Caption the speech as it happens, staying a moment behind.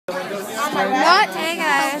What? Hey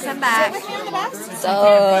guys, I'm back. So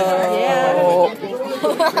Yeah.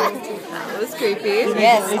 That was creepy.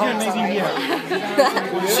 Yes.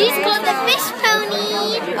 She's called the fish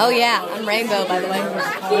pony. Oh yeah, I'm Rainbow, by the way.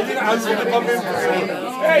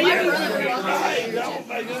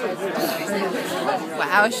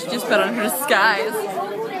 Wow, she just put on her disguise.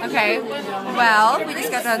 Okay, well, we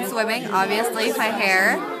just got done swimming, obviously, my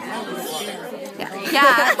hair.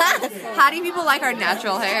 Yeah. How do people like our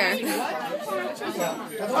natural hair?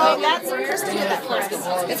 Oh, that's Kristen did that first.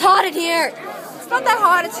 It's hot in here. It's not that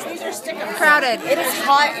hot, it's crowded. It is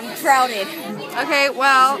hot and crowded. Okay,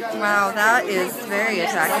 well, wow, that is very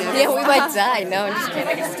attractive. Yeah, we might die. No, I'm just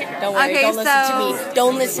kidding. Don't worry. Okay, Don't listen to so me.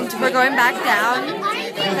 Don't listen to me. We're going back down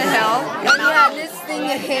the hill. Yeah, this thing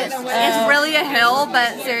hit. It's really a hill,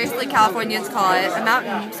 but seriously, Californians call it a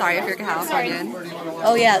mountain. Sorry if you're Californian.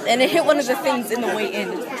 Oh yeah, and it hit one of the things in the way in.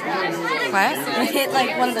 What? It hit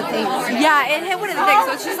like one of the things. Yeah, it hit one of the things,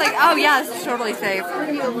 so it's just like, oh yeah, this is totally safe.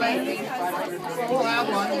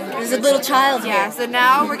 There's a little child Yeah, here. so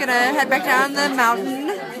now we're gonna head back down the mountain.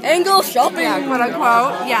 Angle shopping. Yeah, quote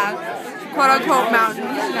unquote. Yeah, quote unquote mountain.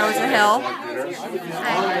 No, it's a hill.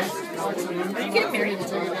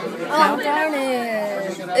 Oh darn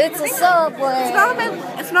it! It's a subway.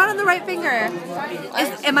 It's not on the right finger.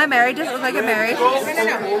 Am I married? Does it look like I'm married?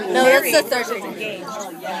 No, that's the third finger.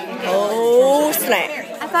 Oh snap!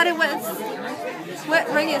 I thought it was. What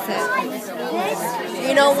ring is it?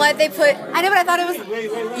 You know what they put? I know, but I thought it was.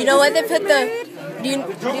 You know what they put the? Do you know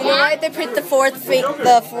why they put the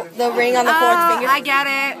the ring on the fourth finger? I get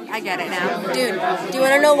it. I get it now. Dude, do you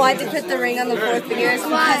want to know why they put the ring on the fourth finger? It's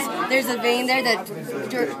because there's a vein there that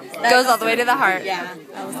Goes all the way to the heart. Yeah.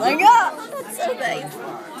 I was like, oh, that's so nice.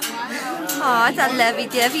 Aw, it's all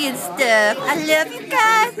lovey-dovey and stuff. I love you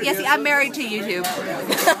guys. Yeah, see, I'm married to YouTube.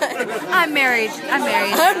 I'm married.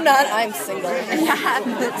 I'm not. I'm single.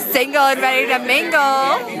 Yeah, single and ready to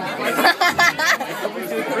mingle.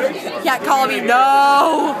 Can't call me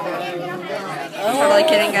no. Totally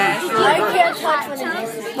kidding, guys. I can't touch one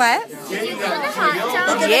of these. What?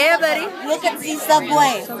 Yeah, buddy. Look at the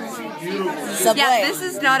subway. Subway. Yeah, this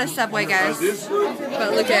is not a subway, guys.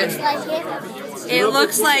 But look at it. It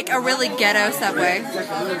looks like a really ghetto subway.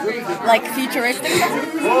 Like futuristic.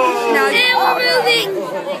 No, And we're moving.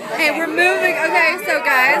 Okay, we're moving. Okay, so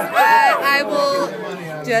guys, I will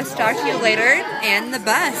just talk to you later. And the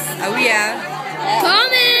bus. Oh yeah.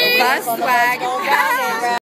 Coming. Bus swag.